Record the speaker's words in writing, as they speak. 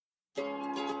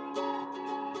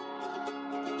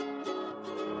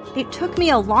It took me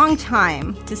a long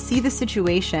time to see the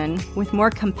situation with more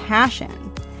compassion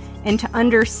and to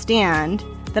understand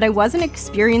that I wasn't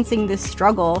experiencing this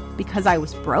struggle because I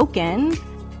was broken.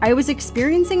 I was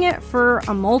experiencing it for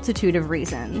a multitude of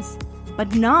reasons,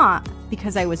 but not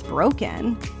because I was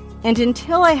broken. And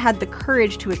until I had the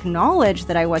courage to acknowledge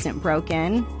that I wasn't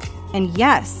broken, and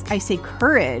yes, I say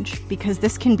courage because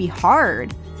this can be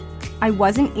hard, I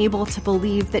wasn't able to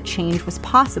believe that change was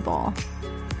possible.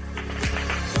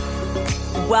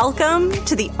 Welcome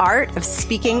to The Art of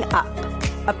Speaking Up,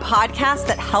 a podcast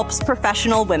that helps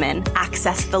professional women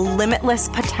access the limitless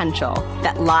potential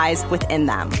that lies within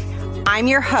them. I'm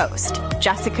your host,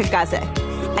 Jessica Guzik,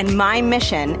 and my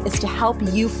mission is to help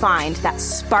you find that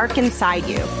spark inside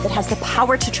you that has the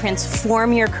power to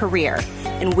transform your career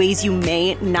in ways you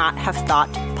may not have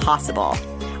thought possible.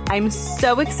 I'm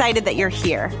so excited that you're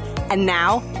here. And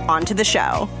now, on to the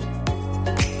show.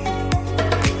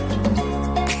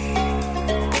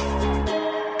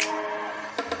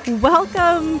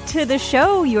 Welcome to the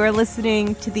show. You are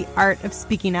listening to The Art of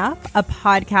Speaking Up, a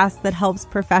podcast that helps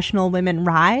professional women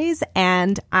rise.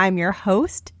 And I'm your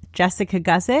host, Jessica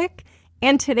Guzik.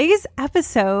 And today's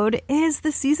episode is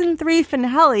the season 3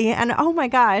 finale. And oh my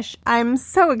gosh, I'm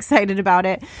so excited about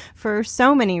it for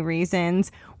so many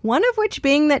reasons. One of which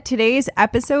being that today's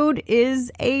episode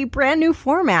is a brand new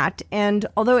format. And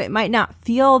although it might not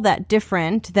feel that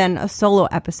different than a solo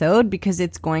episode because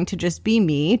it's going to just be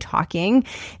me talking,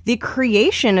 the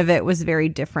creation of it was very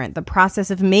different. The process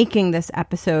of making this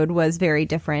episode was very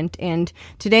different. And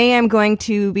today I'm going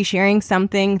to be sharing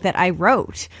something that I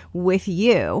wrote with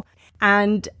you.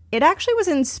 And it actually was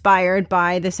inspired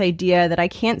by this idea that I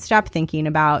can't stop thinking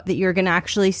about that you're going to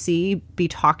actually see be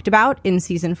talked about in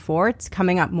season 4. It's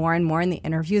coming up more and more in the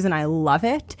interviews, and I love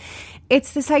it.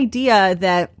 It's this idea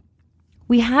that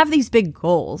we have these big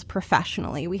goals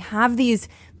professionally. We have these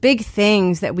big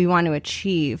things that we want to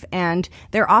achieve, and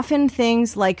they're often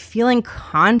things like feeling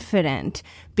confident,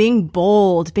 being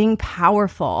bold, being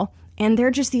powerful, and they're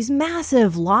just these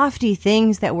massive, lofty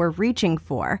things that we're reaching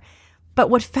for. But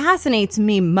what fascinates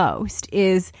me most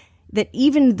is that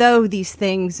even though these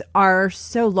things are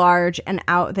so large and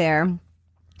out there, and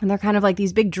they're kind of like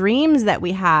these big dreams that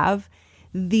we have,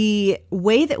 the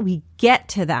way that we get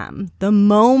to them, the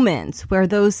moments where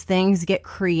those things get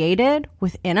created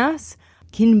within us,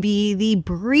 can be the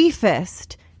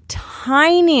briefest,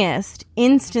 tiniest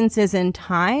instances in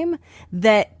time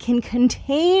that can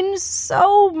contain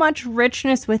so much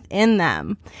richness within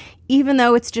them. Even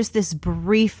though it's just this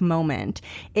brief moment,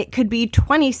 it could be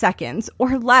 20 seconds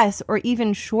or less or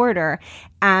even shorter.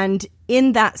 And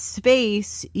in that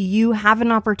space, you have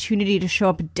an opportunity to show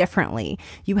up differently.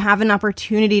 You have an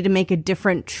opportunity to make a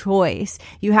different choice.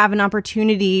 You have an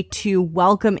opportunity to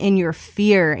welcome in your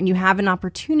fear, and you have an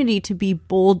opportunity to be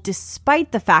bold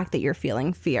despite the fact that you're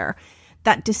feeling fear.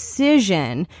 That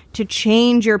decision to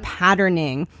change your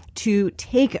patterning, to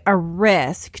take a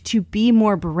risk, to be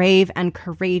more brave and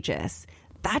courageous,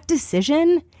 that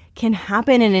decision can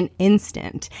happen in an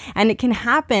instant, and it can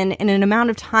happen in an amount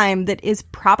of time that is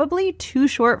probably too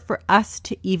short for us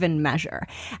to even measure.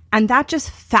 And that just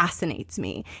fascinates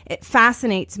me. It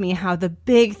fascinates me how the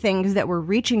big things that we're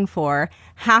reaching for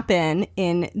happen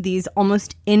in these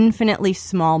almost infinitely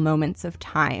small moments of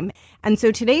time. And so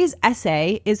today's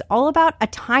essay is all about a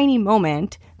tiny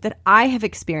moment that I have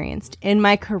experienced in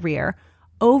my career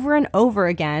over and over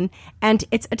again. And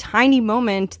it's a tiny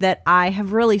moment that I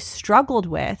have really struggled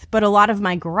with, but a lot of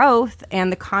my growth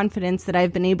and the confidence that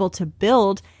I've been able to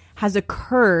build has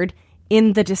occurred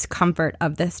in the discomfort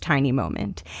of this tiny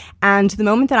moment. And the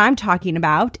moment that I'm talking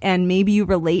about, and maybe you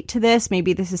relate to this,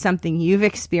 maybe this is something you've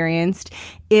experienced,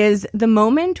 is the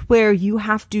moment where you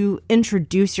have to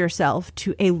introduce yourself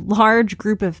to a large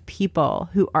group of people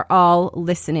who are all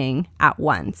listening at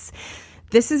once.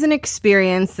 This is an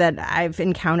experience that I've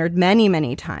encountered many,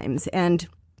 many times, and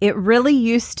it really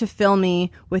used to fill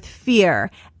me with fear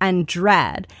and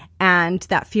dread, and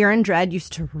that fear and dread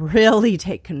used to really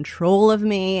take control of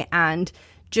me, and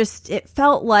just it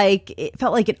felt like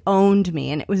it owned me,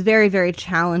 and it was very, very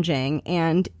challenging.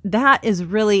 And that is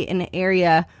really an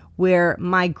area where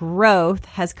my growth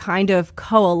has kind of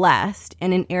coalesced,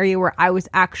 in an area where I was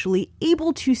actually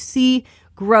able to see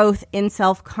growth in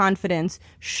self-confidence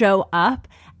show up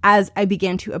as I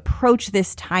began to approach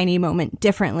this tiny moment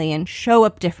differently and show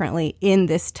up differently in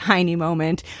this tiny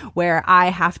moment where I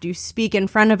have to speak in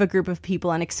front of a group of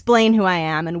people and explain who I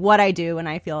am and what I do. And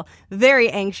I feel very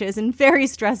anxious and very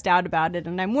stressed out about it.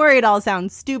 And I'm worried I'll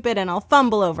sound stupid and I'll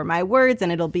fumble over my words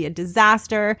and it'll be a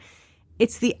disaster.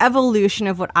 It's the evolution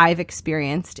of what I've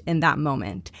experienced in that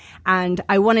moment. And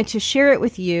I wanted to share it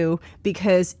with you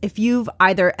because if you've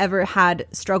either ever had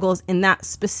struggles in that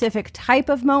specific type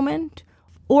of moment,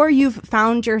 or you've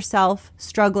found yourself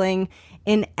struggling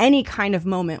in any kind of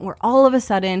moment where all of a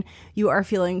sudden you are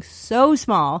feeling so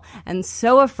small and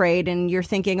so afraid and you're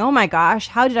thinking, oh my gosh,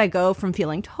 how did I go from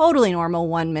feeling totally normal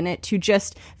 1 minute to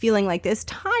just feeling like this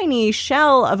tiny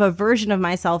shell of a version of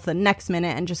myself the next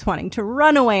minute and just wanting to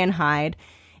run away and hide?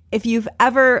 If you've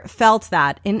ever felt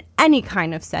that in any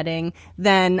kind of setting,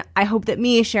 then I hope that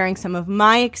me sharing some of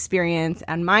my experience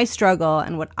and my struggle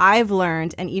and what I've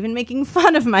learned and even making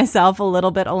fun of myself a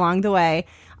little bit along the way,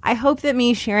 I hope that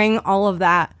me sharing all of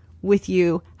that with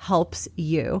you helps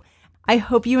you. I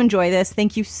hope you enjoy this.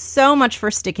 Thank you so much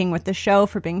for sticking with the show,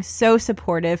 for being so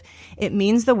supportive. It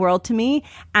means the world to me.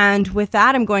 And with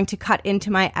that, I'm going to cut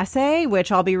into my essay,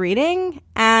 which I'll be reading,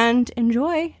 and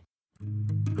enjoy.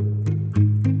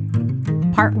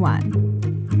 Part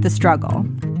 1. The Struggle.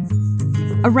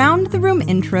 Around the room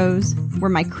intros were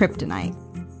my kryptonite.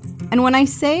 And when I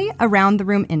say around the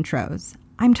room intros,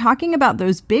 I'm talking about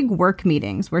those big work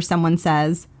meetings where someone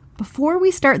says, before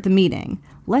we start the meeting,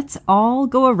 let's all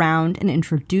go around and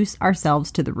introduce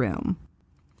ourselves to the room.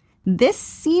 This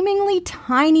seemingly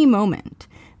tiny moment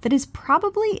that is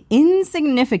probably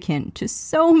insignificant to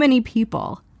so many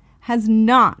people has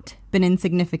not been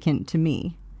insignificant to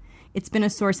me. It's been a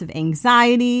source of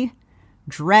anxiety,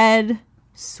 dread,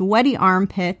 sweaty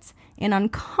armpits, an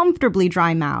uncomfortably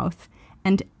dry mouth,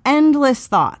 and endless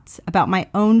thoughts about my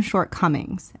own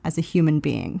shortcomings as a human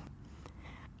being.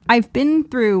 I've been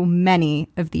through many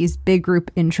of these big group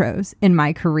intros in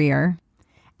my career,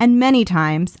 and many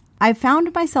times I've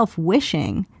found myself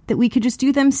wishing that we could just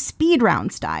do them speed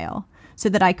round style so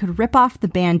that I could rip off the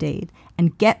Band-Aid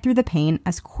and get through the pain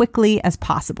as quickly as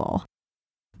possible.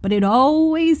 But it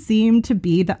always seemed to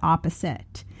be the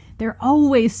opposite. They're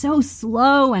always so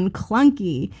slow and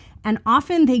clunky, and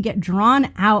often they get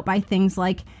drawn out by things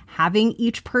like having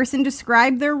each person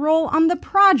describe their role on the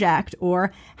project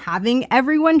or having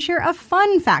everyone share a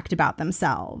fun fact about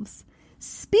themselves.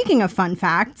 Speaking of fun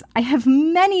facts, I have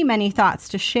many, many thoughts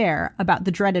to share about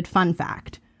the dreaded fun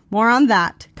fact. More on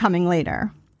that coming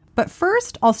later. But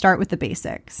first, I'll start with the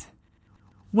basics.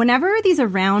 Whenever these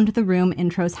around the room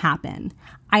intros happen,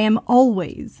 I am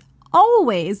always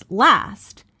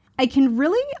last. I can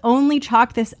really only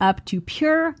chalk this up to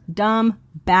pure, dumb,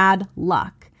 bad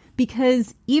luck.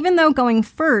 Because even though going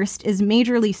first is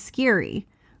majorly scary,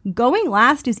 going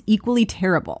last is equally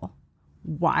terrible.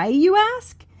 Why, you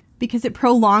ask? Because it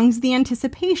prolongs the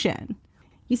anticipation.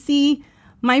 You see,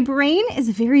 my brain is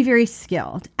very, very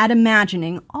skilled at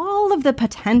imagining all of the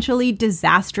potentially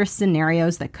disastrous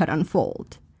scenarios that could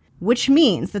unfold. Which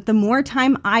means that the more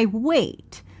time I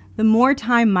wait, the more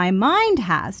time my mind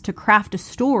has to craft a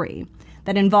story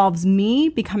that involves me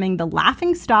becoming the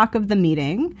laughingstock of the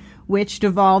meeting, which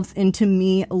devolves into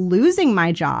me losing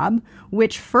my job,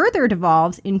 which further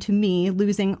devolves into me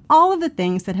losing all of the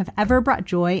things that have ever brought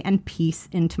joy and peace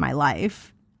into my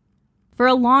life. For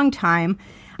a long time,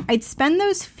 I'd spend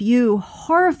those few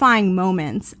horrifying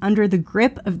moments under the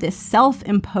grip of this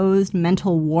self-imposed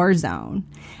mental war zone.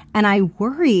 And I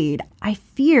worried, I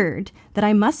feared that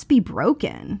I must be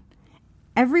broken.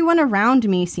 Everyone around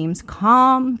me seems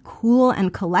calm, cool,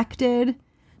 and collected.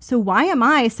 So why am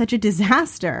I such a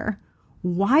disaster?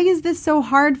 Why is this so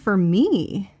hard for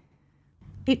me?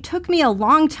 It took me a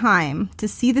long time to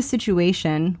see the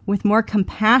situation with more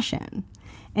compassion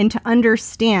and to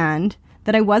understand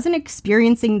that I wasn't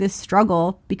experiencing this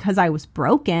struggle because I was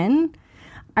broken.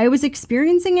 I was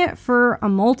experiencing it for a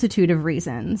multitude of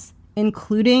reasons,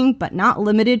 including but not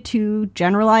limited to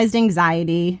generalized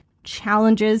anxiety,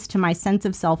 challenges to my sense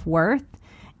of self-worth,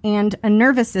 and a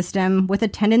nervous system with a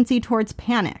tendency towards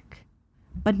panic.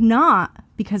 But not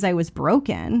because I was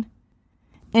broken.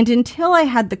 And until I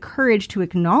had the courage to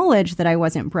acknowledge that I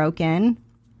wasn't broken,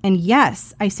 and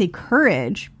yes, I say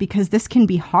courage because this can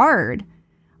be hard,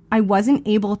 I wasn't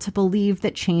able to believe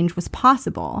that change was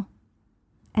possible.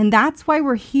 And that's why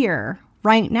we're here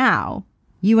right now,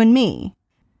 you and me.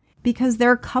 Because there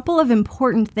are a couple of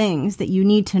important things that you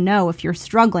need to know if you're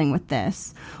struggling with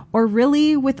this, or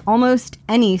really with almost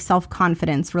any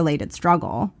self-confidence related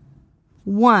struggle.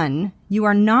 1, you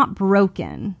are not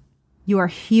broken. You are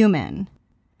human.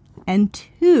 And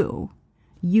 2,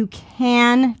 you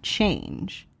can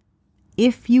change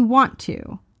if you want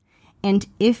to, and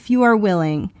if you are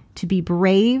willing to be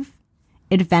brave,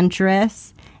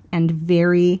 adventurous, and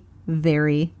very,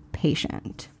 very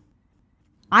patient.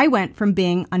 I went from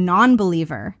being a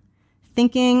non-believer,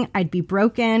 thinking I'd be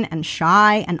broken and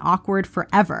shy and awkward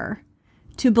forever,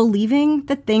 to believing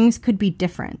that things could be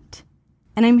different.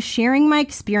 And I'm sharing my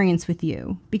experience with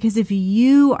you because if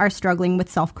you are struggling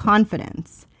with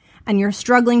self-confidence and you're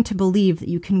struggling to believe that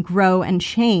you can grow and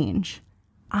change,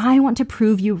 I want to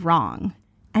prove you wrong.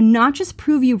 And not just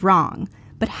prove you wrong,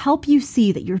 but help you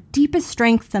see that your deepest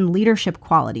strengths and leadership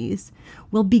qualities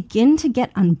will begin to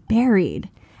get unburied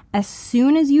as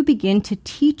soon as you begin to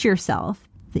teach yourself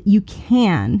that you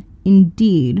can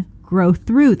indeed grow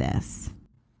through this.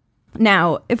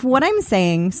 Now, if what I'm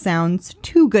saying sounds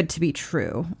too good to be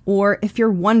true, or if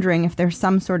you're wondering if there's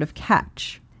some sort of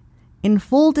catch, in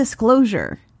full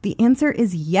disclosure, the answer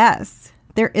is yes,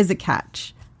 there is a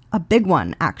catch. A big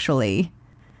one, actually.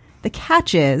 The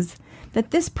catch is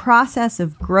that this process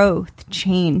of growth,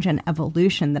 change, and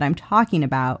evolution that I'm talking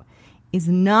about is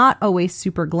not always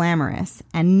super glamorous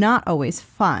and not always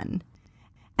fun.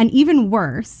 And even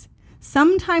worse,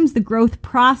 sometimes the growth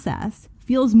process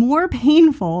feels more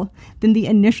painful than the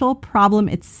initial problem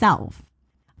itself.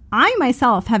 I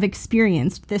myself have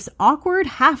experienced this awkward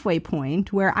halfway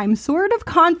point where I'm sort of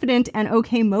confident and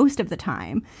okay most of the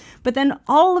time, but then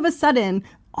all of a sudden,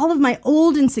 all of my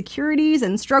old insecurities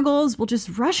and struggles will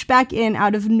just rush back in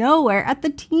out of nowhere at the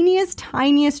teeniest,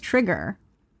 tiniest trigger.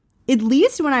 At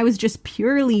least when I was just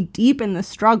purely deep in the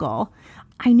struggle,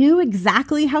 I knew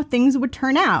exactly how things would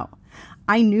turn out.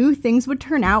 I knew things would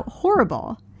turn out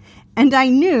horrible. And I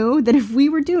knew that if we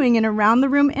were doing an around the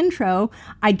room intro,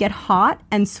 I'd get hot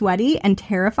and sweaty and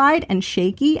terrified and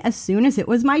shaky as soon as it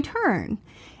was my turn.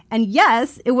 And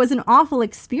yes, it was an awful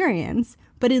experience,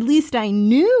 but at least I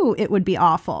knew it would be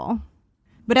awful.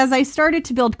 But as I started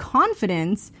to build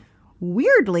confidence,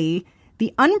 weirdly,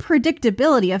 the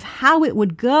unpredictability of how it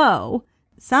would go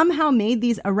somehow made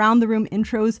these around the room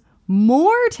intros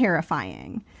more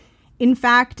terrifying. In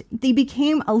fact, they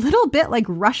became a little bit like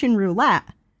Russian roulette.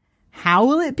 How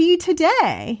will it be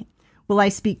today? Will I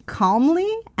speak calmly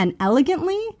and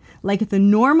elegantly, like the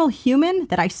normal human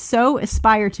that I so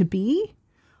aspire to be?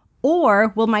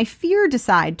 Or will my fear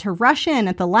decide to rush in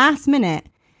at the last minute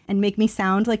and make me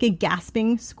sound like a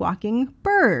gasping, squawking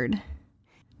bird?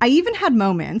 I even had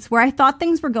moments where I thought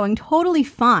things were going totally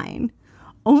fine,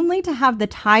 only to have the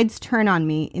tides turn on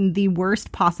me in the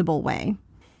worst possible way.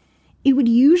 It would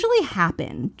usually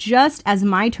happen just as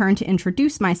my turn to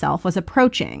introduce myself was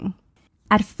approaching.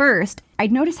 At first,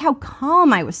 I'd notice how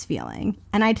calm I was feeling,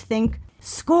 and I'd think,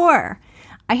 score!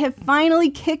 I have finally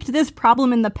kicked this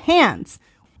problem in the pants.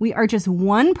 We are just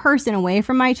one person away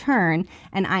from my turn,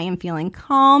 and I am feeling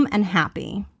calm and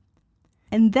happy.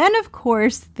 And then, of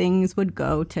course, things would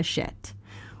go to shit.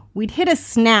 We'd hit a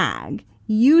snag,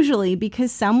 usually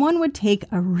because someone would take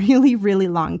a really, really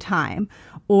long time,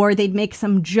 or they'd make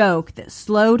some joke that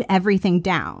slowed everything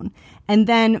down. And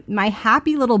then my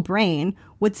happy little brain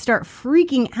would start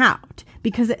freaking out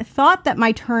because it thought that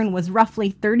my turn was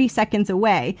roughly 30 seconds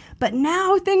away, but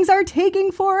now things are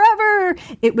taking forever,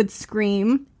 it would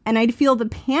scream. And I'd feel the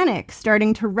panic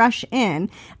starting to rush in,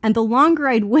 and the longer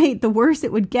I'd wait, the worse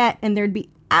it would get, and there'd be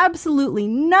absolutely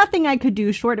nothing I could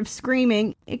do short of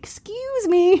screaming, "Excuse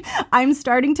me, I'm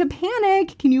starting to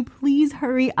panic. Can you please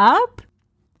hurry up?"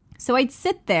 So I'd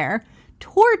sit there,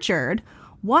 tortured,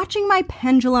 watching my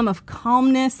pendulum of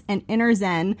calmness and inner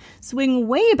zen swing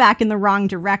way back in the wrong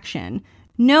direction,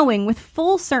 knowing with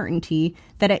full certainty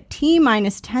that at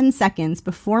T-minus 10 seconds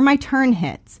before my turn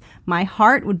hits, my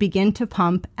heart would begin to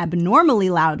pump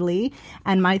abnormally loudly,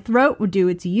 and my throat would do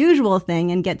its usual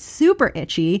thing and get super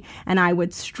itchy, and I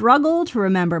would struggle to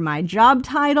remember my job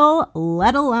title,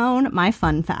 let alone my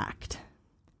fun fact.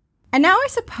 And now I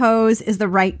suppose is the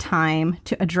right time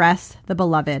to address the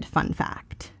beloved fun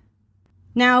fact.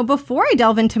 Now, before I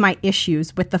delve into my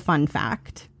issues with the fun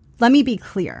fact, let me be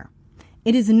clear.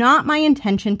 It is not my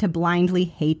intention to blindly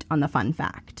hate on the fun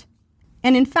fact.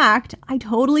 And in fact, I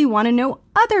totally want to know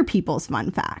other people's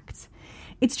fun facts.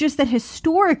 It's just that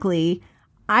historically,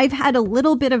 I've had a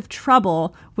little bit of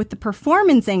trouble with the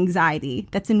performance anxiety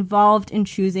that's involved in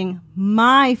choosing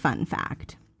my fun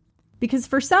fact. Because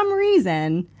for some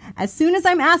reason, as soon as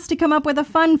I'm asked to come up with a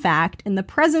fun fact in the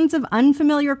presence of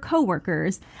unfamiliar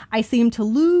coworkers, I seem to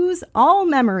lose all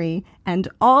memory and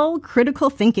all critical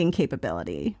thinking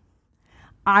capability.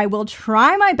 I will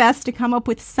try my best to come up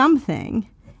with something,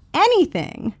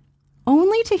 anything,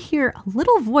 only to hear a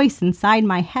little voice inside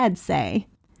my head say,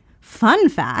 "Fun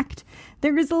fact,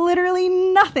 there is literally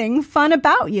nothing fun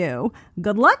about you.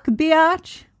 Good luck,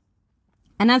 biatch."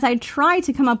 And as I try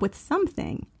to come up with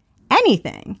something,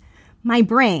 anything, my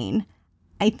brain,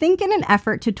 I think in an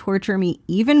effort to torture me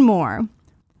even more,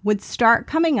 would start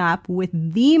coming up with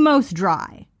the most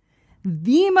dry,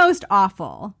 the most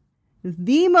awful,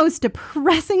 the most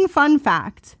depressing fun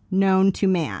fact known to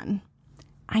man.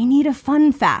 I need a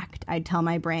fun fact, I'd tell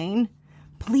my brain.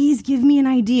 Please give me an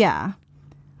idea.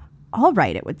 All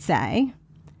right, it would say.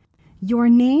 Your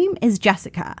name is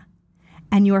Jessica,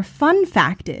 and your fun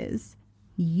fact is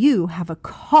you have a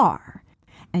car,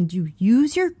 and you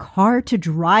use your car to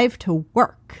drive to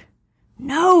work.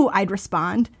 No, I'd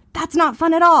respond. That's not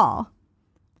fun at all.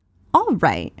 All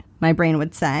right, my brain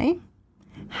would say.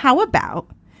 How about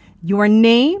your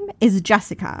name is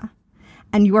Jessica,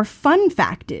 and your fun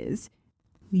fact is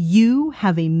you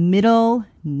have a middle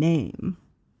name.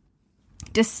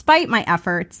 Despite my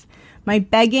efforts, my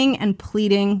begging and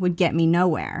pleading would get me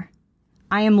nowhere.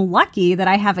 I am lucky that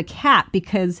I have a cat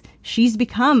because she's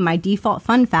become my default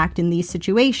fun fact in these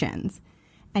situations.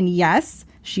 And yes,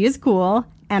 she is cool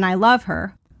and I love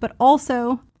her, but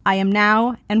also I am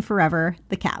now and forever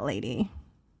the cat lady.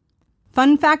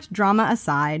 Fun fact drama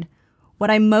aside,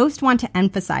 what I most want to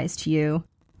emphasize to you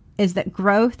is that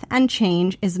growth and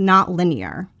change is not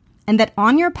linear, and that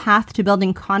on your path to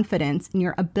building confidence in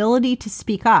your ability to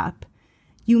speak up,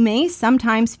 you may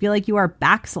sometimes feel like you are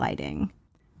backsliding.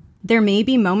 There may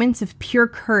be moments of pure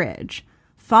courage,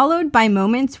 followed by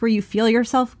moments where you feel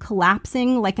yourself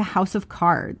collapsing like a house of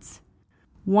cards.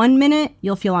 1 minute,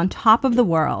 you'll feel on top of the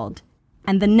world,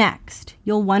 and the next,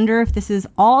 you'll wonder if this is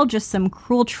all just some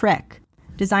cruel trick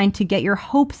designed to get your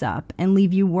hopes up and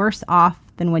leave you worse off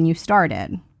than when you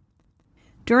started.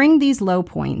 During these low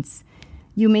points,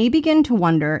 you may begin to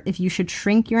wonder if you should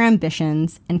shrink your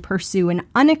ambitions and pursue an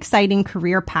unexciting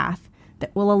career path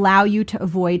that will allow you to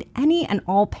avoid any and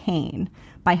all pain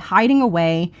by hiding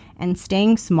away and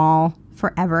staying small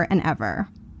forever and ever.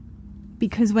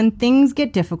 Because when things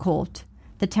get difficult,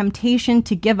 the temptation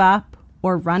to give up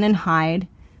or run and hide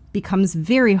becomes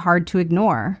very hard to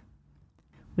ignore.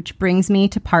 Which brings me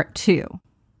to part 2.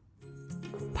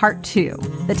 Part 2,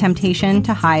 the temptation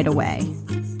to hide away.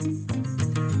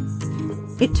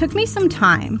 It took me some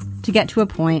time to get to a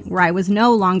point where I was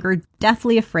no longer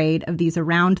deathly afraid of these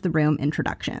around-the-room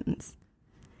introductions.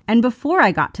 And before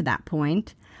I got to that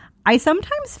point, I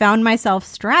sometimes found myself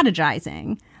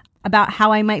strategizing about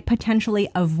how I might potentially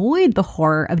avoid the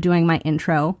horror of doing my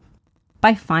intro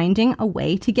by finding a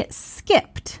way to get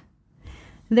skipped.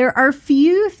 There are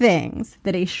few things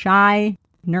that a shy,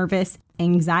 nervous,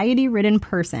 anxiety-ridden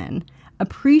person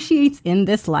appreciates in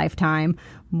this lifetime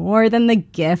more than the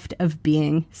gift of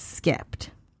being skipped.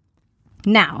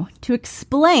 Now, to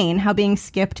explain how being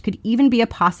skipped could even be a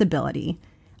possibility,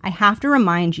 I have to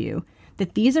remind you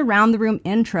that these around-the-room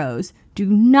intros do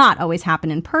not always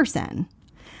happen in person.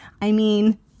 I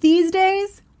mean, these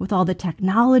days, with all the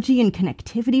technology and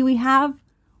connectivity we have,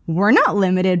 we're not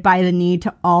limited by the need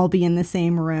to all be in the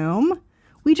same room.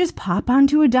 We just pop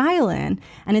onto a dial-in,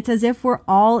 and it's as if we're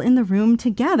all in the room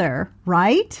together,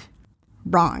 right?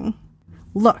 Wrong.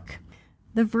 Look,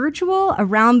 the virtual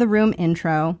around-the-room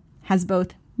intro has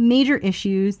both major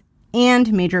issues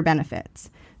and major benefits,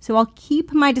 so I'll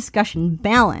keep my discussion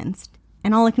balanced,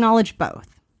 and I'll acknowledge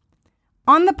both.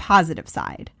 On the positive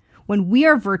side, when we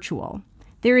are virtual,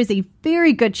 there is a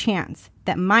very good chance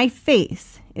that my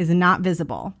face is not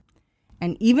visible.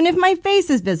 And even if my face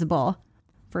is visible,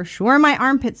 for sure my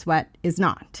armpit sweat is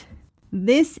not.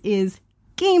 This is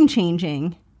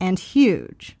game-changing and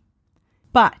huge.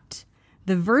 But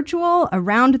the virtual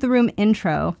around-the-room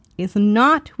intro is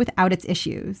not without its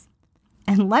issues.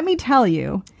 And let me tell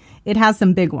you, it has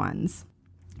some big ones.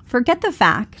 Forget the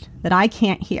fact that I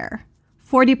can't hear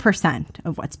 40%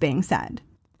 of what's being said.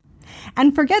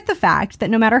 And forget the fact that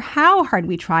no matter how hard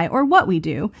we try or what we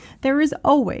do, there is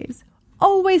always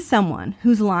someone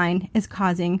whose line is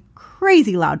causing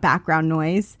crazy loud background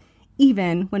noise,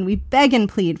 even when we beg and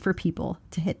plead for people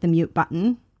to hit the mute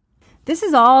button. This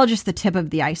is all just the tip of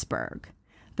the iceberg.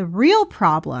 The real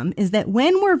problem is that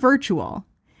when we're virtual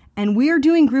and we're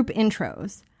doing group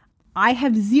intros, I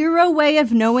have zero way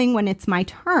of knowing when it's my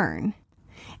turn.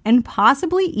 And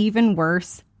possibly even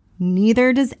worse,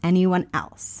 neither does anyone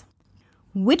else.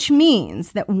 Which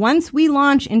means that once we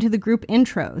launch into the group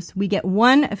intros, we get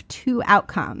one of two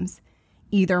outcomes.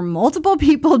 Either multiple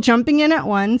people jumping in at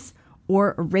once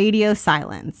or radio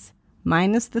silence,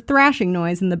 minus the thrashing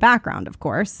noise in the background, of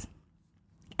course.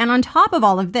 And on top of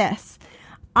all of this,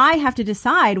 I have to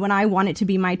decide when I want it to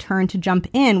be my turn to jump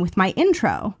in with my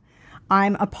intro.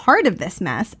 I'm a part of this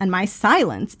mess and my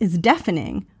silence is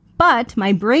deafening, but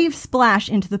my brave splash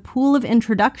into the pool of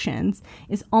introductions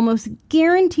is almost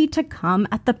guaranteed to come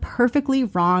at the perfectly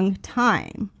wrong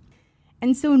time.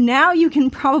 And so now you can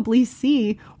probably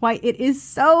see why it is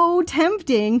so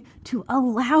tempting to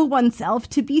allow oneself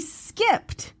to be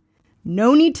skipped.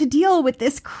 No need to deal with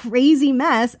this crazy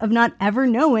mess of not ever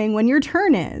knowing when your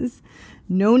turn is.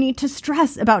 No need to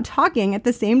stress about talking at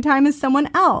the same time as someone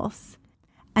else.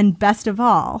 And best of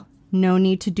all, no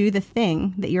need to do the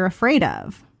thing that you're afraid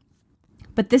of.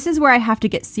 But this is where I have to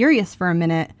get serious for a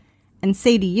minute and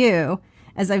say to you,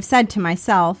 as I've said to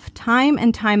myself time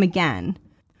and time again,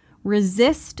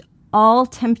 resist all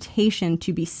temptation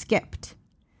to be skipped.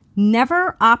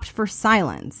 Never opt for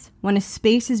silence when a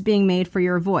space is being made for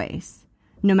your voice,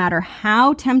 no matter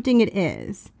how tempting it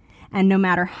is, and no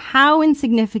matter how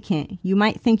insignificant you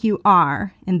might think you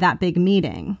are in that big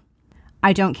meeting.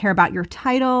 I don't care about your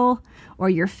title or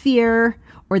your fear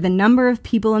or the number of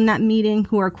people in that meeting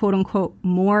who are quote unquote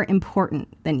more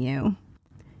important than you.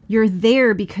 You're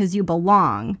there because you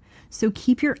belong, so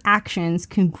keep your actions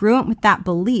congruent with that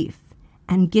belief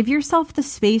and give yourself the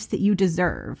space that you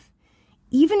deserve.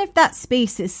 Even if that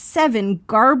space is 7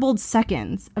 garbled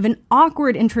seconds of an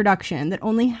awkward introduction that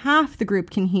only half the group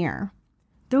can hear.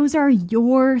 Those are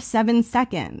your 7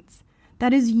 seconds.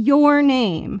 That is your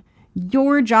name,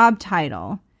 your job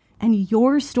title, and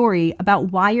your story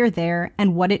about why you're there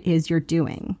and what it is you're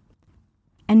doing.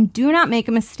 And do not make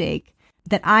a mistake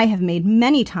that I have made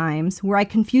many times where I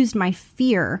confused my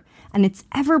fear and its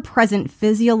ever-present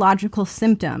physiological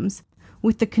symptoms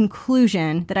with the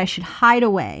conclusion that I should hide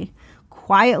away,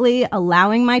 quietly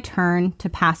allowing my turn to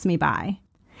pass me by.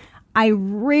 I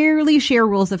rarely share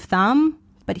rules of thumb,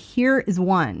 but here is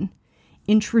one.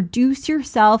 Introduce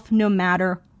yourself no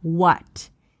matter what.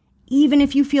 Even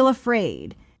if you feel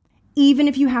afraid. Even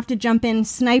if you have to jump in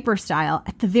sniper style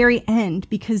at the very end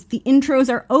because the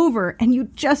intros are over and you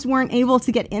just weren't able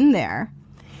to get in there.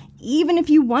 Even if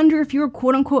you wonder if you're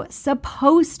quote unquote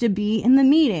supposed to be in the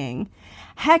meeting.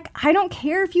 Heck, I don't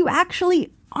care if you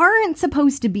actually aren't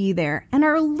supposed to be there and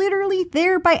are literally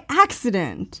there by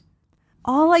accident.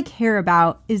 All I care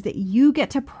about is that you get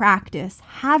to practice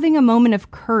having a moment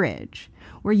of courage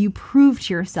where you prove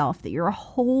to yourself that you're a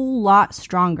whole lot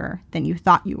stronger than you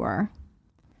thought you were.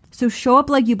 So show up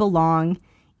like you belong,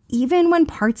 even when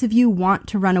parts of you want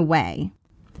to run away.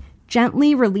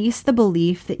 Gently release the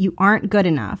belief that you aren't good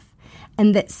enough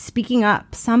and that speaking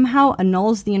up somehow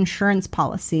annuls the insurance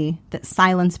policy that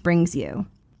silence brings you.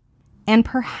 And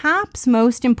perhaps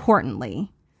most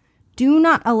importantly, do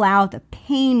not allow the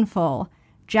painful,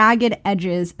 jagged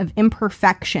edges of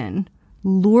imperfection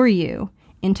lure you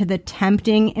into the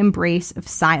tempting embrace of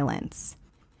silence.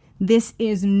 This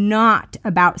is not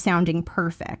about sounding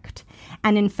perfect.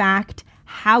 And in fact,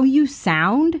 how you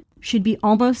sound should be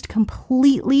almost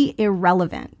completely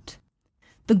irrelevant.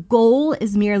 The goal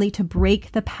is merely to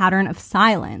break the pattern of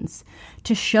silence,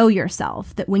 to show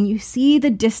yourself that when you see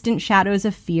the distant shadows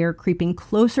of fear creeping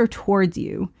closer towards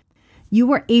you,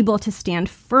 you are able to stand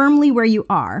firmly where you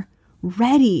are,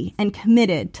 ready and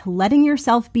committed to letting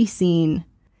yourself be seen.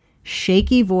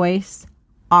 Shaky voice,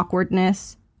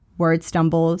 awkwardness, word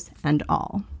stumbles, and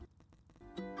all.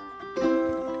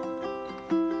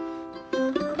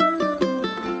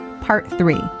 Part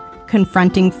 3.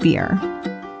 Confronting fear.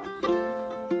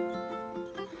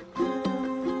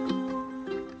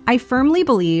 I firmly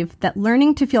believe that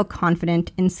learning to feel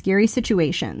confident in scary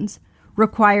situations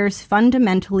requires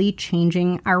fundamentally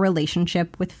changing our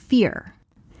relationship with fear.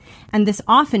 And this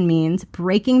often means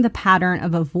breaking the pattern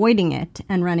of avoiding it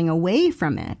and running away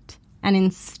from it, and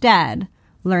instead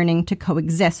learning to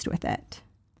coexist with it.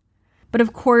 But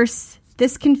of course,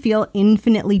 this can feel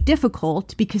infinitely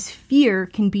difficult because fear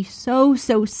can be so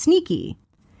sneaky.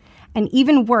 And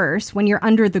even worse, when you're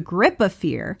under the grip of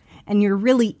fear and you're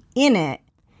really in it,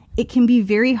 it can be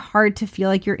very hard to feel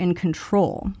like you're in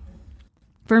control.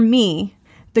 For me,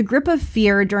 the grip of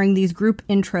fear during these group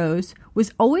intros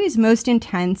was always most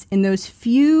intense in those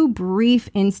few brief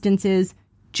instances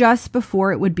just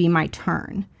before it would be my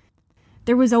turn.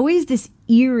 There was always this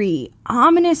eerie,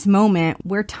 ominous moment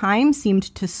where time seemed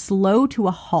to slow to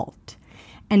a halt,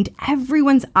 and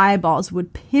everyone's eyeballs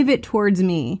would pivot towards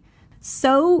me,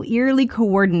 so eerily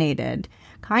coordinated,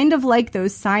 kind of like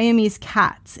those Siamese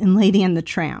cats in Lady and the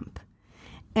Tramp.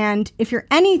 And if you're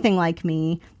anything like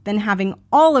me, then having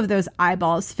all of those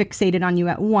eyeballs fixated on you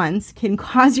at once can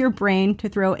cause your brain to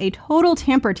throw a total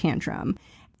temper tantrum.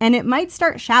 And it might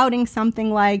start shouting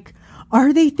something like,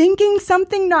 "Are they thinking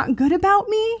something not good about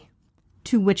me?"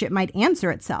 To which it might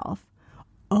answer itself,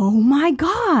 "Oh my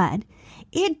God,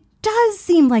 it does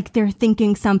seem like they're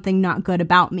thinking something not good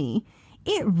about me.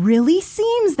 It really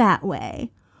seems that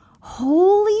way.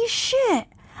 Holy shit,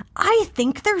 I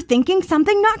think they're thinking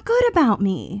something not good about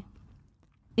me."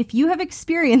 If you have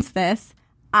experienced this,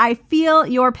 I feel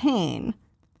your pain.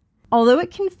 Although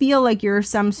it can feel like you're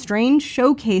some strange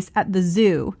showcase at the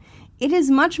zoo, it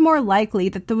is much more likely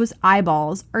that those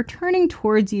eyeballs are turning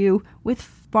towards you with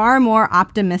far more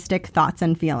optimistic thoughts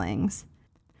and feelings.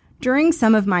 During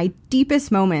some of my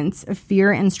deepest moments of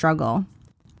fear and struggle,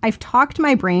 I've talked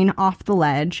my brain off the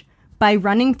ledge by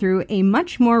running through a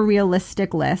much more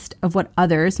realistic list of what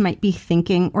others might be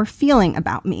thinking or feeling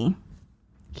about me.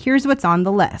 Here's what's on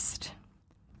the list.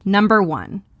 Number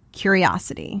 1,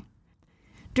 curiosity.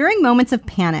 During moments of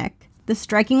panic, the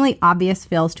strikingly obvious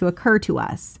fails to occur to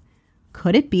us.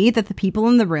 Could it be that the people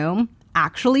in the room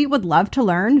actually would love to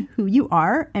learn who you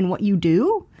are and what you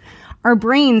do? Our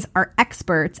brains are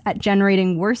experts at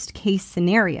generating worst-case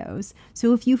scenarios,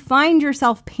 so if you find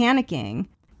yourself panicking,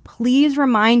 please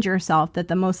remind yourself that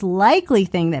the most likely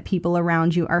thing that people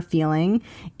around you are feeling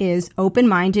is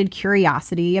open-minded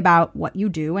curiosity about what you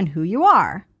do and who you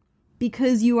are.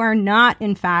 Because you are not,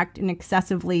 in fact, an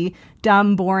excessively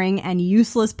dumb, boring, and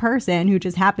useless person who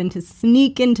just happened to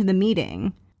sneak into the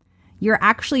meeting. You're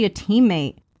actually a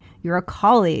teammate. You're a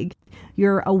colleague.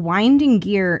 You're a winding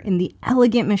gear in the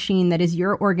elegant machine that is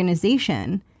your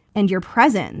organization, and your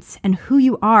presence and who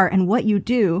you are and what you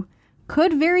do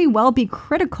could very well be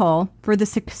critical for the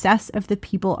success of the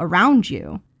people around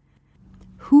you.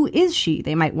 Who is she,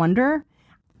 they might wonder,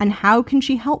 and how can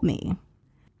she help me?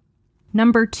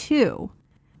 Number 2,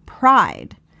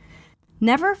 pride.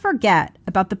 Never forget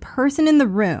about the person in the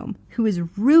room who is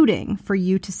rooting for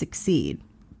you to succeed.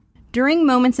 During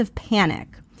moments of panic,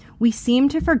 we seem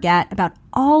to forget about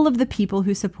all of the people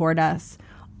who support us,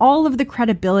 all of the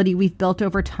credibility we've built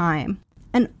over time,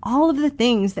 and all of the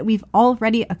things that we've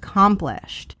already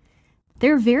accomplished.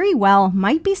 There very well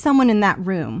might be someone in that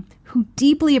room who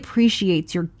deeply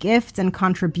appreciates your gifts and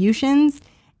contributions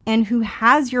and who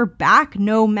has your back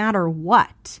no matter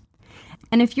what.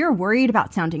 And if you're worried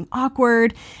about sounding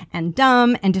awkward and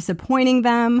dumb and disappointing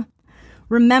them,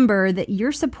 remember that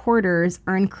your supporters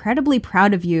are incredibly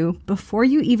proud of you before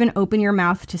you even open your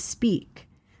mouth to speak.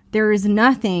 There is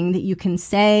nothing that you can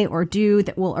say or do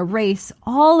that will erase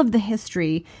all of the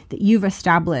history that you've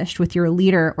established with your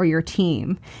leader or your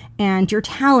team. And your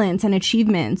talents and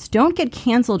achievements don't get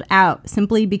canceled out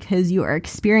simply because you are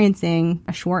experiencing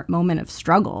a short moment of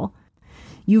struggle.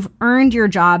 You've earned your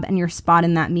job and your spot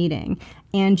in that meeting,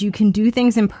 and you can do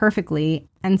things imperfectly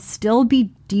and still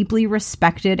be deeply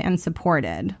respected and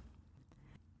supported.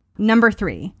 Number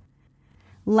 3.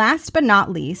 Last but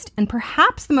not least, and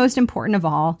perhaps the most important of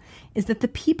all, is that the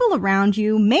people around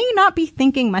you may not be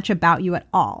thinking much about you at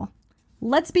all.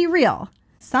 Let's be real.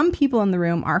 Some people in the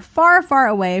room are far, far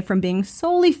away from being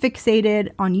solely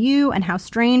fixated on you and how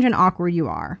strange and awkward you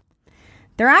are.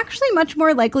 They're actually much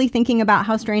more likely thinking about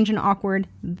how strange and awkward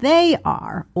they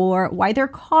are, or why their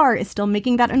car is still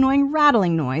making that annoying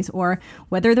rattling noise, or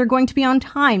whether they're going to be on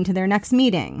time to their next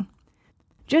meeting.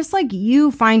 Just like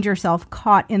you find yourself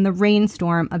caught in the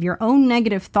rainstorm of your own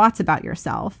negative thoughts about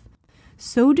yourself,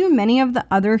 so do many of the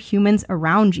other humans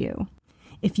around you.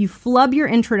 If you flub your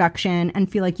introduction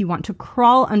and feel like you want to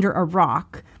crawl under a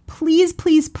rock, please,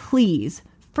 please, please,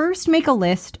 first make a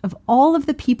list of all of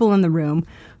the people in the room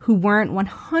who weren't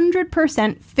 100%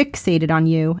 fixated on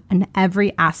you and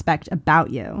every aspect about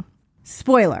you.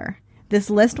 Spoiler, this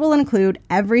list will include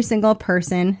every single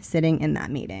person sitting in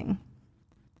that meeting.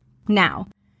 Now,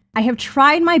 I have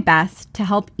tried my best to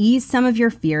help ease some of your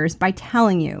fears by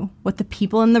telling you what the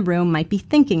people in the room might be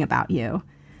thinking about you.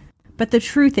 But the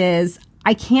truth is,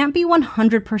 I can't be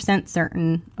 100%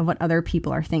 certain of what other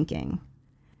people are thinking.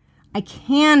 I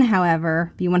can,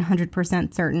 however, be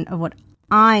 100% certain of what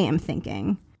I am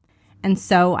thinking, and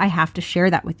so I have to share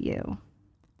that with you.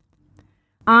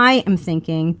 I am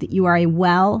thinking that you are a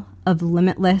well of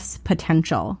limitless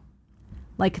potential,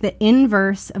 like the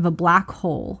inverse of a black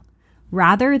hole.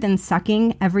 Rather than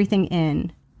sucking everything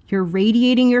in, you're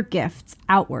radiating your gifts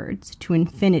outwards to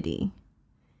infinity.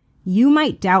 You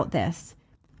might doubt this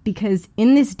because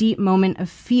in this deep moment of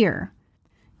fear,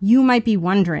 you might be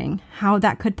wondering how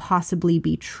that could possibly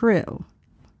be true.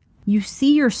 You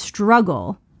see your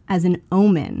struggle as an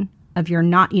omen of your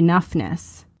not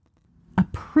enoughness, a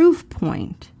proof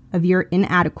point of your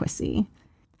inadequacy,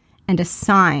 and a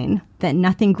sign that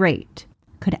nothing great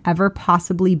could ever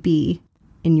possibly be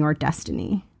in your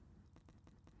destiny.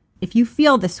 If you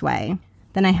feel this way,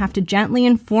 then I have to gently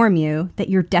inform you that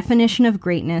your definition of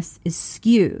greatness is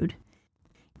skewed.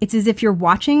 It's as if you're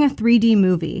watching a 3D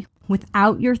movie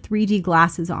without your 3D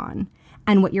glasses on,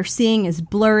 and what you're seeing is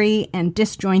blurry and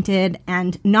disjointed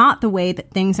and not the way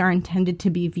that things are intended to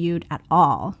be viewed at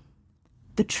all.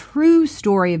 The true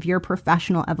story of your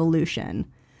professional evolution,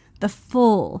 the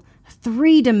full,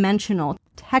 3-dimensional,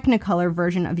 Technicolor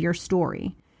version of your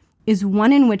story, is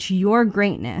one in which your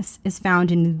greatness is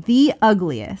found in the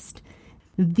ugliest,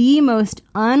 the most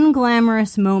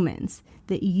unglamorous moments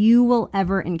that you will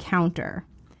ever encounter.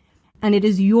 And it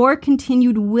is your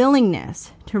continued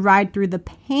willingness to ride through the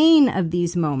pain of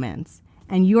these moments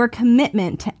and your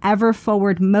commitment to ever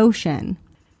forward motion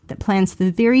that plants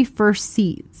the very first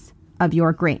seeds of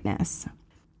your greatness.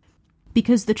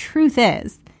 Because the truth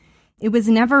is, it was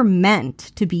never meant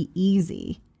to be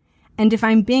easy. And if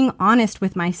I'm being honest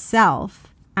with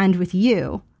myself and with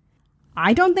you,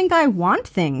 I don't think I want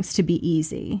things to be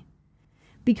easy.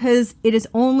 Because it is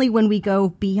only when we go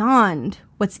beyond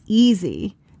what's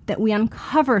easy that we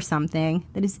uncover something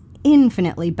that is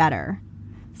infinitely better.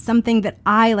 Something that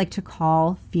I like to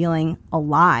call feeling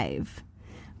alive.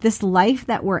 This life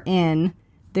that we're in,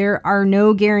 there are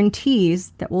no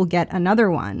guarantees that we'll get another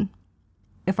one.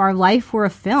 If our life were a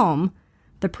film,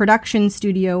 the production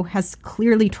studio has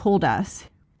clearly told us,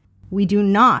 we do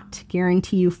not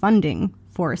guarantee you funding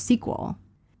for a sequel.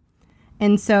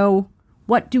 And so,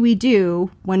 what do we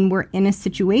do when we're in a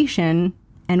situation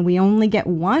and we only get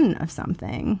one of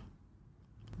something?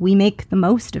 We make the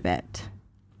most of it.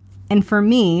 And for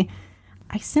me,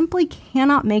 I simply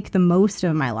cannot make the most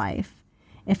of my life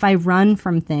if I run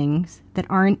from things that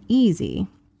aren't easy.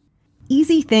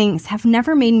 Easy things have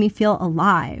never made me feel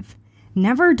alive,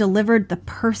 never delivered the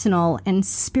personal and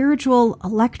spiritual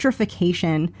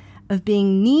electrification of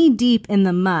being knee-deep in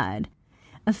the mud,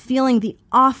 of feeling the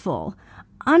awful,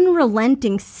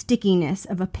 unrelenting stickiness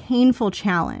of a painful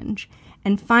challenge,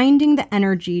 and finding the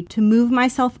energy to move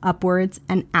myself upwards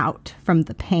and out from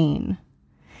the pain.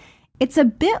 It's a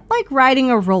bit like riding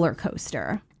a roller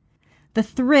coaster. The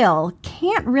thrill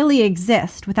can't really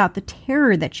exist without the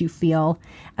terror that you feel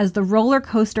as the roller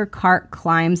coaster cart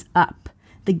climbs up,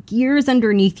 the gears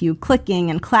underneath you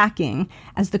clicking and clacking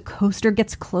as the coaster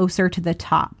gets closer to the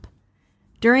top.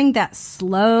 During that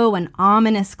slow and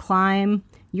ominous climb,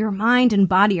 your mind and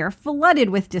body are flooded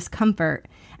with discomfort,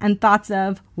 and thoughts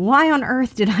of, why on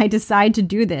earth did I decide to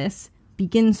do this,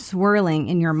 begin swirling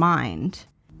in your mind.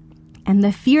 And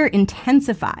the fear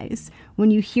intensifies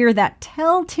when you hear that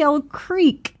telltale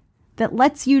creak that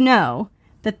lets you know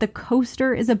that the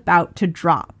coaster is about to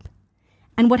drop.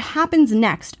 And what happens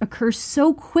next occurs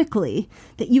so quickly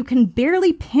that you can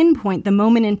barely pinpoint the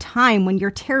moment in time when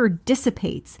your terror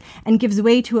dissipates and gives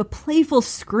way to a playful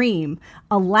scream,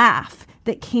 a laugh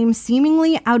that came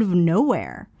seemingly out of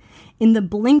nowhere. In the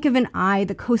blink of an eye,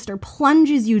 the coaster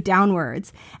plunges you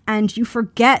downwards, and you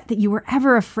forget that you were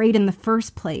ever afraid in the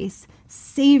first place,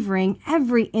 savoring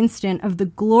every instant of the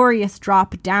glorious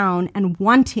drop down and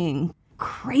wanting,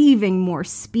 craving more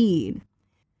speed.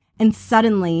 And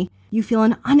suddenly, you feel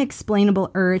an unexplainable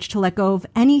urge to let go of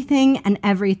anything and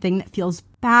everything that feels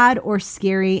bad or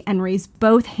scary and raise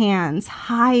both hands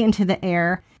high into the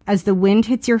air as the wind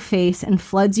hits your face and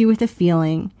floods you with a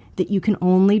feeling that you can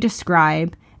only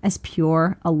describe as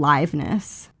pure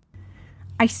aliveness.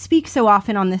 I speak so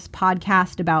often on this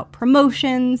podcast about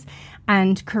promotions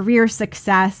and career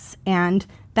success and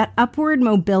that upward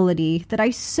mobility that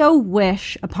I so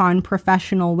wish upon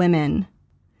professional women.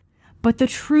 But the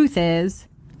truth is,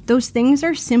 those things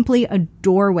are simply a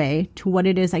doorway to what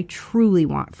it is I truly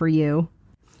want for you.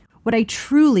 What I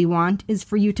truly want is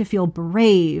for you to feel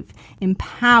brave,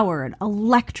 empowered,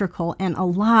 electrical, and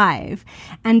alive.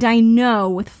 And I know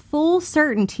with full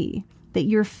certainty that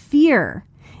your fear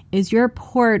is your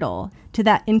portal to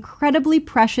that incredibly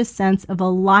precious sense of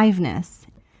aliveness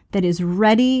that is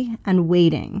ready and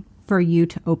waiting for you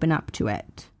to open up to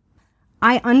it.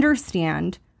 I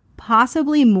understand,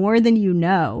 possibly more than you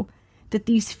know, that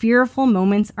these fearful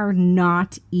moments are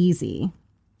not easy.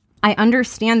 I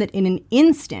understand that in an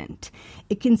instant,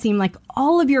 it can seem like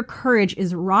all of your courage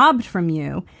is robbed from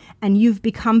you and you've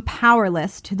become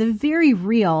powerless to the very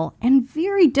real and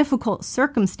very difficult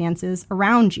circumstances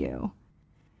around you.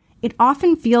 It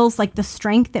often feels like the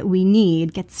strength that we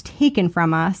need gets taken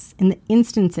from us in the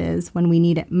instances when we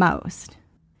need it most.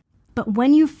 But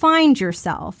when you find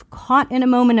yourself caught in a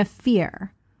moment of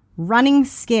fear, running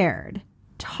scared,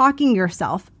 talking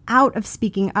yourself out of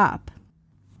speaking up,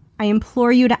 I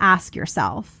implore you to ask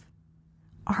yourself,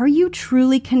 are you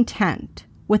truly content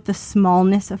with the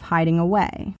smallness of hiding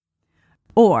away?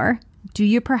 Or do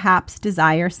you perhaps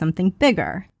desire something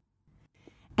bigger?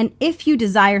 And if you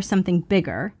desire something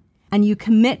bigger and you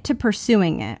commit to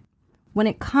pursuing it, when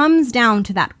it comes down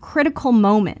to that critical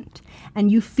moment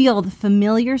and you feel the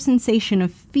familiar sensation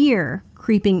of fear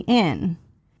creeping in,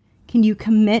 can you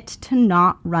commit to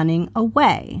not running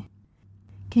away?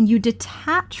 Can you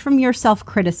detach from your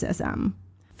self-criticism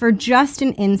for just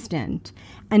an instant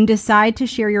and decide to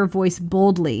share your voice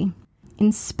boldly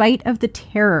in spite of the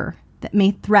terror that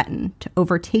may threaten to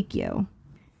overtake you?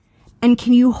 And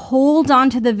can you hold on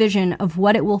to the vision of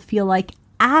what it will feel like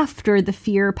after the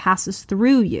fear passes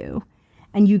through you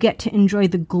and you get to enjoy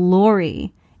the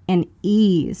glory and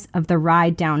ease of the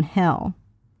ride downhill?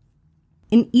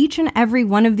 In each and every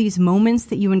one of these moments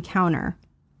that you encounter,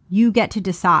 you get to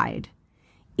decide,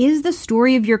 is the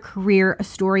story of your career a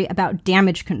story about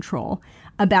damage control,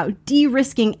 about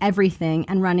de-risking everything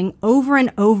and running over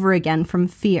and over again from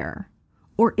fear?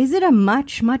 Or is it a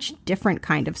much, much different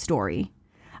kind of story?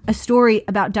 A story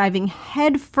about diving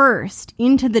headfirst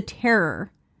into the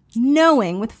terror,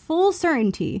 knowing with full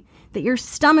certainty that your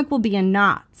stomach will be in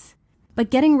knots,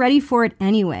 but getting ready for it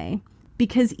anyway,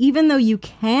 because even though you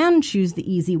can choose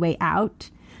the easy way out,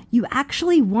 you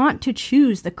actually want to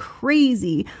choose the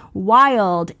crazy,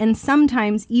 wild, and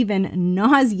sometimes even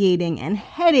nauseating and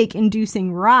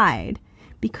headache-inducing ride,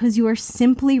 because you are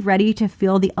simply ready to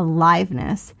feel the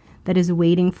aliveness that is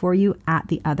waiting for you at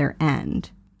the other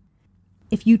end.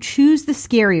 If you choose the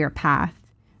scarier path,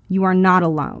 you are not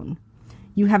alone.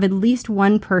 You have at least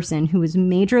one person who is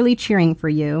majorly cheering for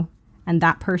you, and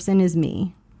that person is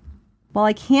me. While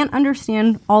I can't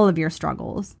understand all of your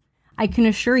struggles, I can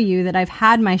assure you that I've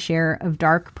had my share of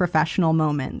dark professional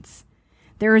moments.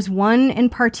 There is one in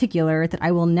particular that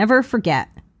I will never forget.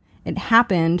 It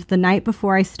happened the night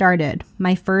before I started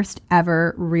my first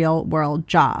ever real-world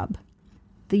job.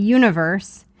 The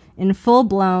universe, in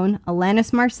full-blown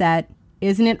Alanis Morissette,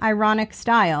 Isn't It Ironic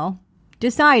style,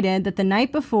 decided that the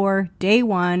night before day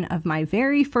one of my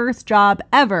very first job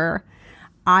ever,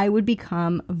 I would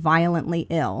become violently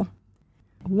ill.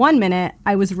 One minute,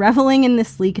 I was reveling in the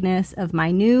sleekness of my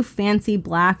new fancy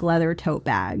black leather tote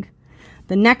bag.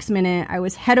 The next minute, I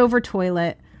was head over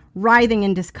toilet, writhing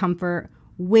in discomfort,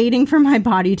 waiting for my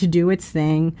body to do its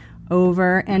thing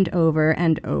over and over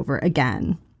and over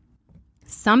again.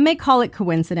 Some may call it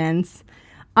coincidence.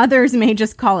 Others may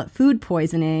just call it food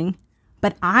poisoning,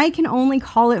 but I can only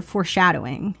call it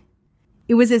foreshadowing.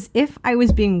 It was as if I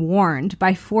was being warned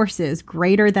by forces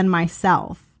greater than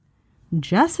myself.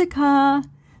 Jessica,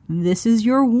 this is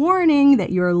your warning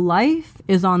that your life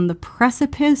is on the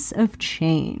precipice of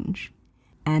change.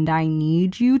 And I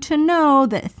need you to know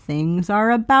that things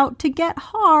are about to get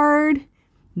hard.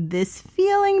 This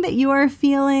feeling that you are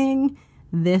feeling,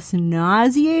 this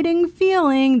nauseating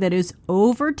feeling that is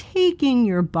overtaking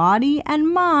your body and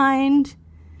mind,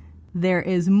 there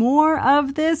is more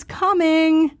of this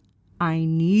coming. I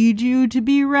need you to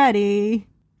be ready.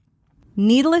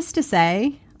 Needless to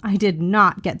say, I did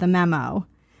not get the memo.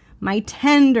 My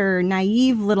tender,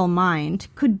 naive little mind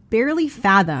could barely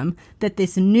fathom that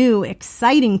this new,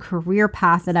 exciting career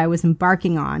path that I was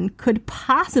embarking on could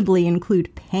possibly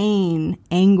include pain,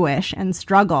 anguish, and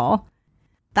struggle.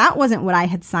 That wasn't what I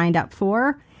had signed up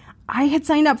for. I had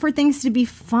signed up for things to be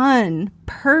fun,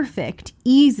 perfect,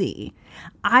 easy.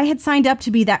 I had signed up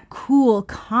to be that cool,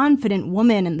 confident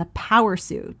woman in the power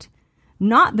suit,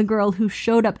 not the girl who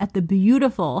showed up at the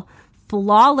beautiful,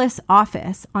 flawless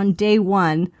office on day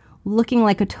one looking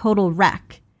like a total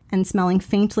wreck and smelling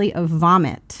faintly of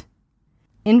vomit.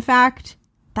 In fact,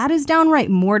 that is downright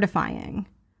mortifying.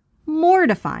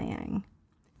 Mortifying.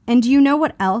 And do you know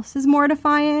what else is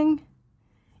mortifying?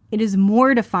 It is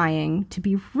mortifying to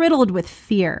be riddled with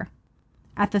fear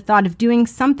at the thought of doing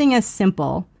something as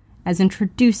simple as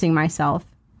introducing myself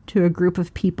to a group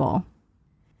of people.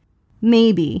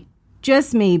 Maybe,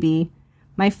 just maybe,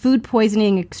 my food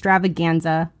poisoning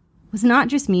extravaganza was not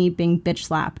just me being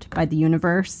bitch-slapped by the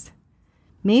universe.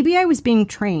 Maybe I was being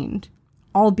trained,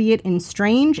 albeit in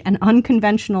strange and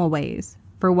unconventional ways,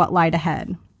 for what lied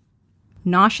ahead.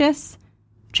 Nauseous?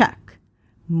 Check.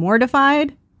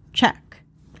 Mortified? Check.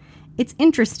 It's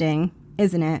interesting,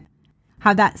 isn't it,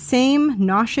 how that same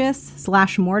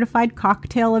nauseous/mortified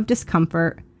cocktail of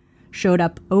discomfort showed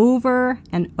up over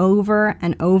and over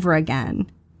and over again,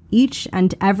 each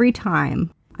and every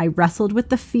time I wrestled with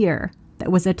the fear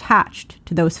that was attached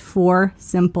to those 4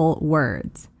 simple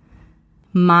words.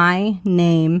 My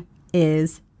name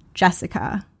is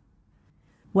Jessica.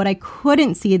 What I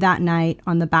couldn't see that night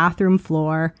on the bathroom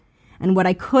floor, and what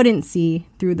I couldn't see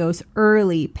through those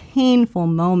early, painful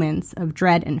moments of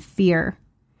dread and fear,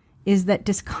 is that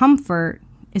discomfort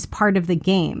is part of the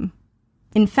game.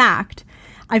 In fact,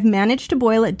 I've managed to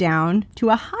boil it down to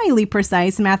a highly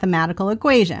precise mathematical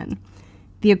equation.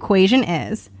 The equation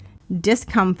is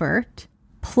discomfort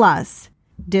plus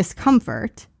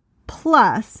discomfort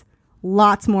plus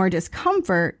lots more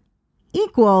discomfort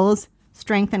equals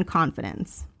strength and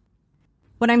confidence.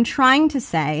 What I'm trying to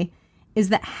say is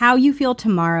that how you feel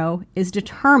tomorrow is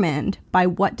determined by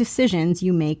what decisions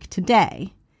you make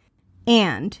today.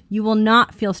 And you will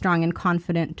not feel strong and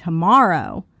confident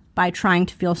tomorrow by trying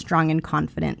to feel strong and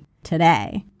confident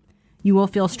today. You will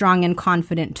feel strong and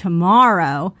confident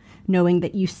tomorrow, knowing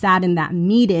that you sat in that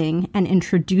meeting and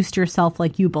introduced yourself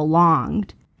like you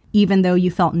belonged, even though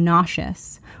you felt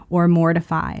nauseous or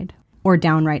mortified or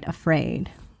downright afraid.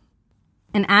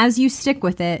 And as you stick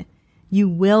with it, you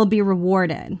will be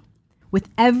rewarded. With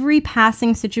every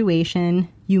passing situation,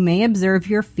 you may observe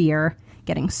your fear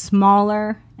getting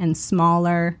smaller and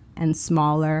smaller and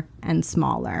smaller and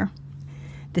smaller.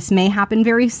 This may happen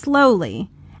very slowly,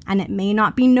 and it may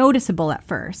not be noticeable at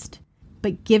first,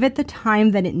 but give it the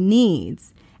time that it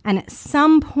needs, and at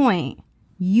some point,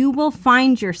 you will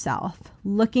find yourself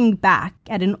looking back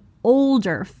at an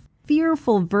older,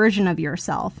 fearful version of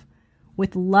yourself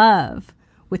with love,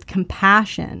 with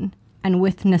compassion, and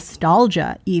with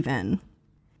nostalgia even.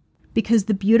 Because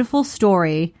the beautiful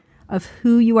story of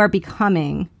who you are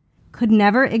becoming could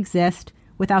never exist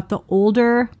without the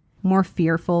older, more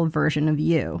fearful version of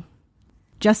you.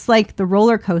 Just like the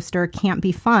roller coaster can't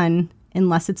be fun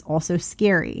unless it's also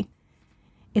scary.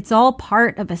 It's all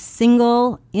part of a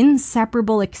single,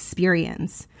 inseparable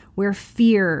experience where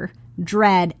fear,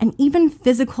 dread, and even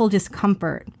physical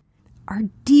discomfort are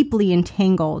deeply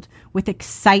entangled with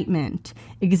excitement,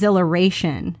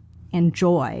 exhilaration, and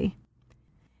joy.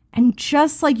 And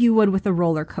just like you would with a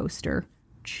roller coaster,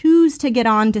 choose to get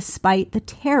on despite the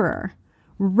terror,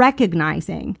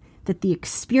 recognizing that the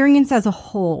experience as a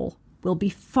whole will be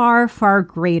far, far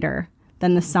greater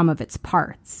than the sum of its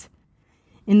parts.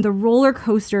 In the roller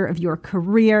coaster of your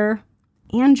career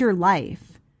and your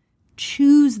life,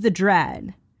 choose the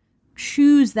dread,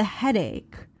 choose the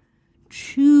headache,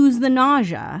 choose the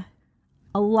nausea,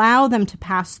 allow them to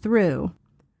pass through,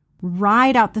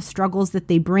 ride out the struggles that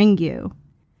they bring you,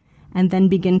 and then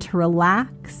begin to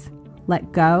relax,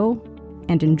 let go,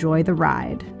 and enjoy the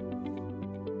ride.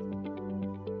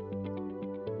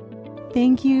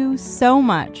 Thank you so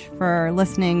much for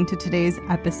listening to today's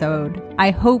episode.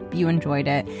 I hope you enjoyed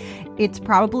it. It's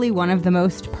probably one of the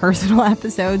most personal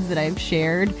episodes that I've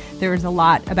shared. There was a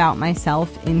lot about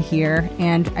myself in here,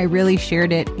 and I really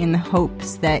shared it in the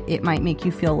hopes that it might make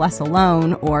you feel less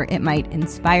alone or it might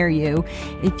inspire you.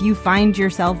 If you find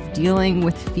yourself dealing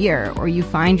with fear or you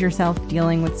find yourself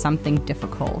dealing with something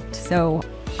difficult. So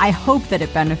I hope that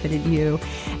it benefited you.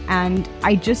 And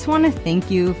I just want to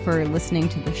thank you for listening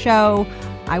to the show.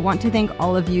 I want to thank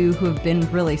all of you who have been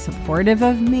really supportive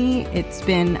of me. It's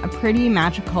been a pretty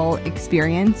magical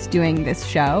experience doing this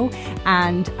show,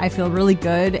 and I feel really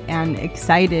good and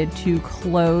excited to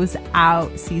close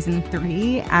out season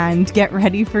 3 and get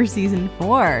ready for season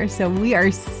 4. So we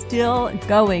are still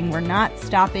going. We're not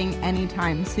stopping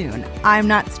anytime soon. I'm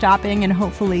not stopping, and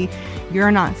hopefully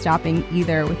you're not stopping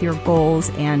either with your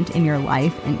goals and in your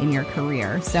life and in your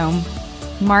career. So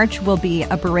March will be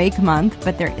a break month,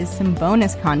 but there is some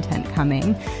bonus content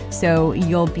coming, so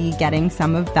you'll be getting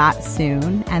some of that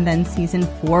soon. And then season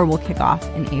 4 will kick off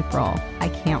in April. I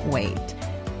can't wait.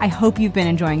 I hope you've been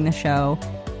enjoying the show.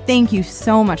 Thank you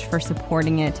so much for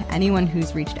supporting it. To anyone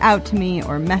who's reached out to me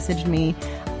or messaged me,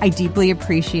 I deeply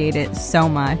appreciate it so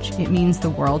much. It means the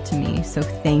world to me, so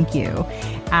thank you.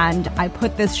 And I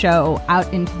put this show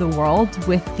out into the world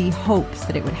with the hopes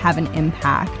that it would have an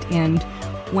impact. And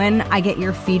when I get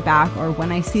your feedback or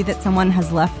when I see that someone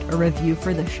has left a review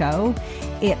for the show,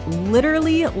 it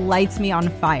literally lights me on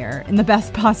fire in the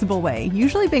best possible way.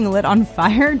 Usually being lit on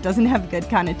fire doesn't have good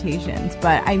connotations,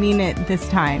 but I mean it this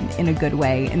time in a good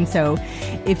way. And so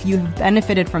if you've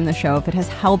benefited from the show, if it has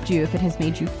helped you, if it has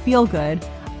made you feel good,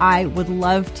 I would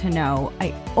love to know.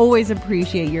 I always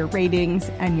appreciate your ratings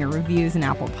and your reviews in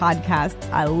Apple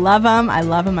Podcasts. I love them. I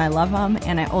love them. I love them.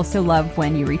 And I also love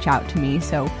when you reach out to me.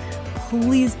 So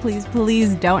please, please,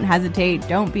 please don't hesitate.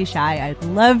 Don't be shy. I'd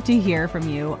love to hear from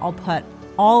you. I'll put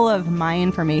all of my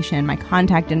information, my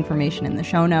contact information in the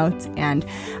show notes. And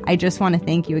I just want to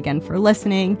thank you again for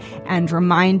listening and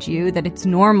remind you that it's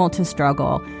normal to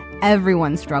struggle.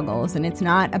 Everyone struggles, and it's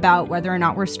not about whether or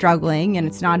not we're struggling, and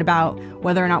it's not about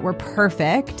whether or not we're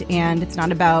perfect, and it's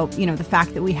not about, the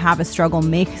fact that we have a struggle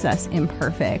makes us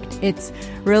imperfect. It's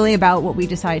really about what we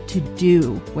decide to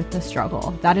do with the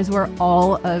struggle. That is where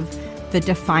all of the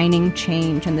defining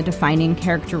change and the defining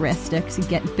characteristics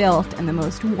get built. And the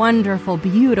most wonderful,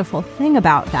 beautiful thing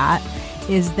about that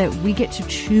is that we get to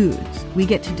choose. We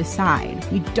get to decide.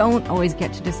 We don't always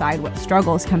get to decide what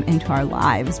struggles come into our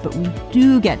lives, but we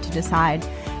do get to decide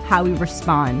how we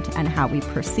respond and how we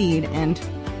proceed. And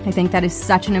I think that is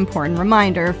such an important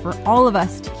reminder for all of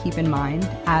us to keep in mind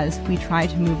as we try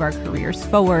to move our careers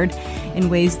forward in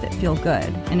ways that feel good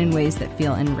and in ways that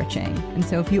feel enriching. And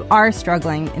so if you are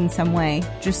struggling in some way,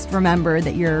 just remember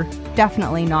that you're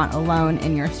definitely not alone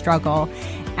in your struggle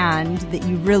and that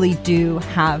you really do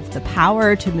have the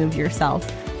power to move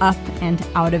yourself up and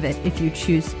out of it if you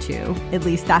choose to. At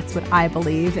least that's what I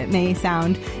believe. It may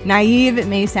sound naive, it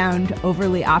may sound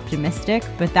overly optimistic,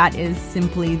 but that is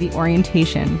simply the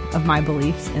orientation of my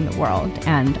beliefs in the world.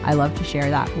 And I love to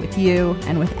share that with you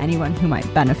and with anyone who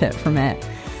might benefit from it.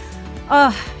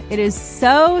 It is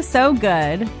so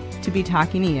good to be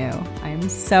talking to you. I am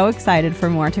so excited for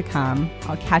more to come.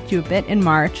 I'll catch you a bit in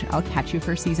March. I'll catch you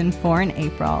for season 4 in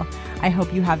April. I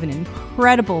hope you have an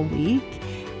incredible week.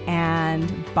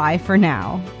 And bye for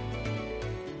now.